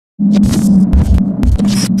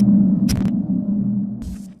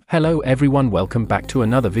Hello everyone, welcome back to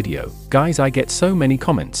another video. Guys, I get so many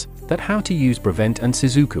comments that how to use Brevent and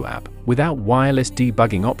Sizuku app without wireless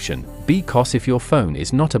debugging option, because if your phone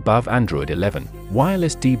is not above Android 11,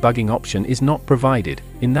 wireless debugging option is not provided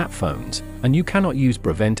in that phones, and you cannot use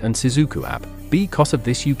Brevent and Sizuku app. Because of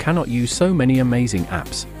this you cannot use so many amazing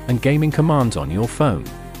apps and gaming commands on your phone.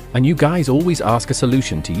 And you guys always ask a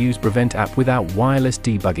solution to use Brevent app without wireless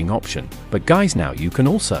debugging option. But guys, now you can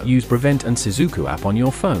also use Brevent and Sizuku app on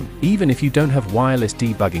your phone, even if you don't have wireless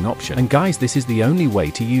debugging option. And guys, this is the only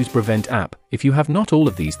way to use Brevent app. If you have not all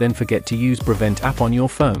of these, then forget to use Brevent app on your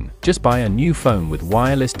phone. Just buy a new phone with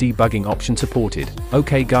wireless debugging option supported.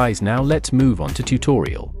 Okay guys, now let's move on to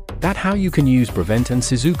tutorial. That's how you can use Brevent and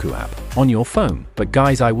Sizuku app on your phone. But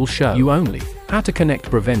guys, I will show you only how to connect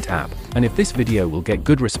Brevent app, and if this video will get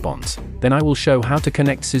good response, then I will show how to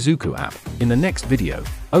connect Sizuku app in the next video.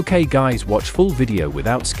 Okay guys, watch full video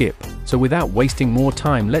without skip. So without wasting more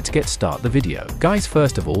time, let's get start the video. Guys,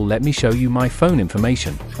 first of all let me show you my phone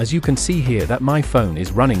information. As you can see here that my phone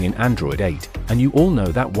is running in Android 8, and you all know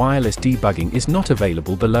that wireless debugging is not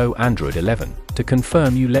available below Android 11. To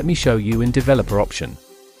confirm you, let me show you in developer option.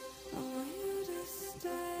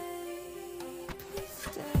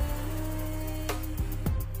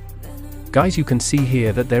 Guys, you can see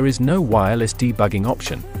here that there is no wireless debugging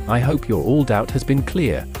option. I hope your all doubt has been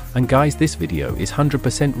clear. And guys, this video is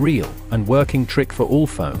 100% real and working trick for all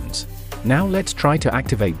phones. Now let's try to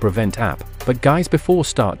activate Brevent app. But guys, before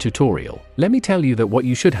start tutorial, let me tell you that what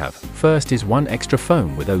you should have. First is one extra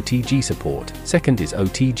phone with OTG support. Second is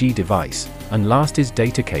OTG device. And last is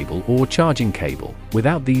data cable or charging cable.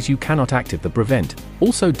 Without these you cannot activate the Brevent.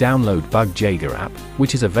 Also download Bug Jager app,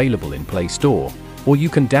 which is available in Play Store, or you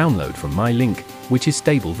can download from my link, which is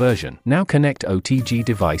stable version. Now connect OTG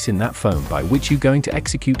device in that phone by which you going to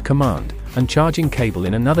execute command, and charging cable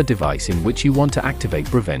in another device in which you want to activate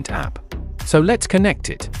Brevent app. So let's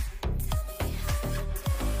connect it.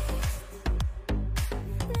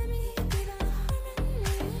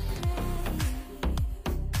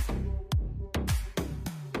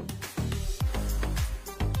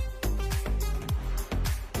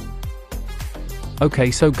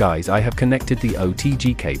 Okay, so guys, I have connected the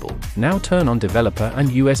OTG cable. Now turn on developer and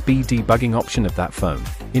USB debugging option of that phone,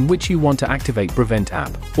 in which you want to activate Brevent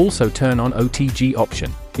app. Also turn on OTG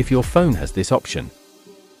option, if your phone has this option.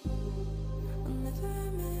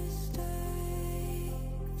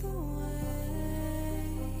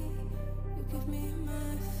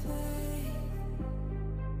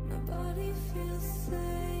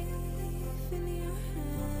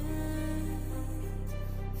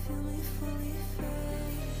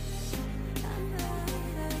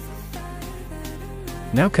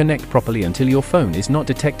 Now connect properly until your phone is not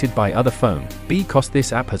detected by other phone, because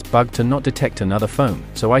this app has bugged to not detect another phone,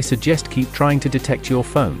 so I suggest keep trying to detect your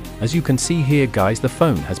phone. As you can see here guys, the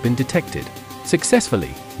phone has been detected successfully.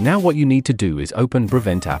 Now what you need to do is open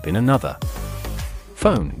Brevent app in another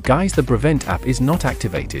phone. Guys, the Brevent app is not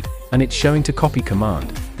activated, and it's showing to copy command.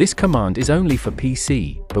 This command is only for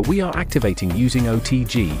PC, but we are activating using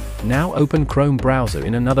OTG. Now open Chrome browser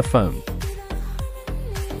in another phone.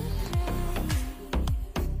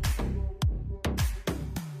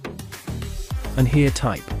 And here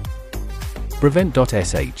type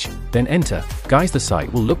brevent.sh, then enter. Guys, the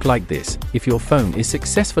site will look like this if your phone is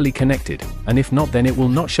successfully connected, and if not, then it will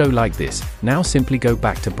not show like this. Now simply go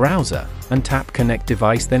back to browser and tap connect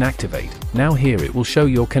device, then activate. Now here it will show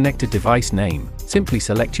your connected device name. Simply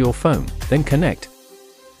select your phone, then connect.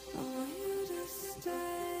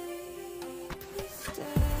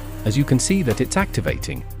 As you can see that it's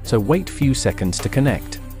activating, so wait few seconds to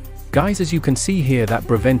connect. Guys, as you can see here that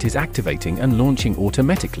Brevent is activating and launching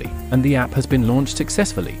automatically, and the app has been launched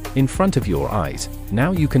successfully in front of your eyes.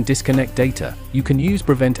 Now you can disconnect data. You can use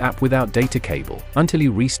Brevent app without data cable until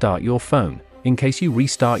you restart your phone. In case you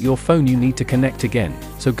restart your phone, you need to connect again.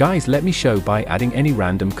 So guys, let me show by adding any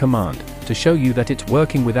random command to show you that it's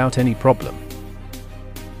working without any problem.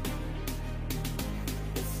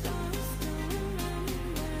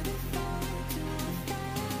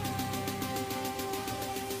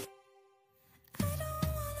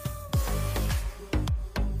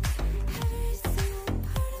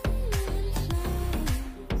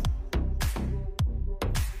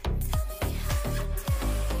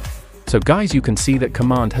 So guys, you can see that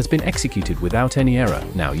command has been executed without any error.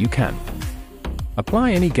 Now you can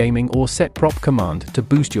apply any gaming or set prop command to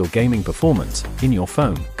boost your gaming performance in your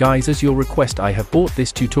phone. Guys, as your request, I have bought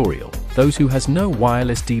this tutorial. Those who has no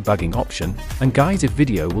wireless debugging option, and guys, if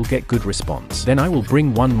video will get good response, then I will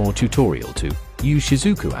bring one more tutorial to use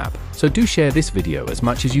Sizuku app, so do share this video as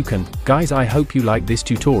much as you can. Guys, I hope you like this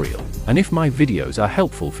tutorial, and if my videos are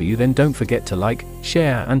helpful for you, then don't forget to like,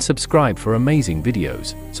 share and subscribe for amazing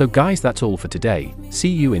videos. So guys, that's all for today. See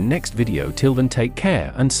you in next video. Till then, take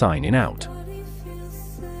care and signing out.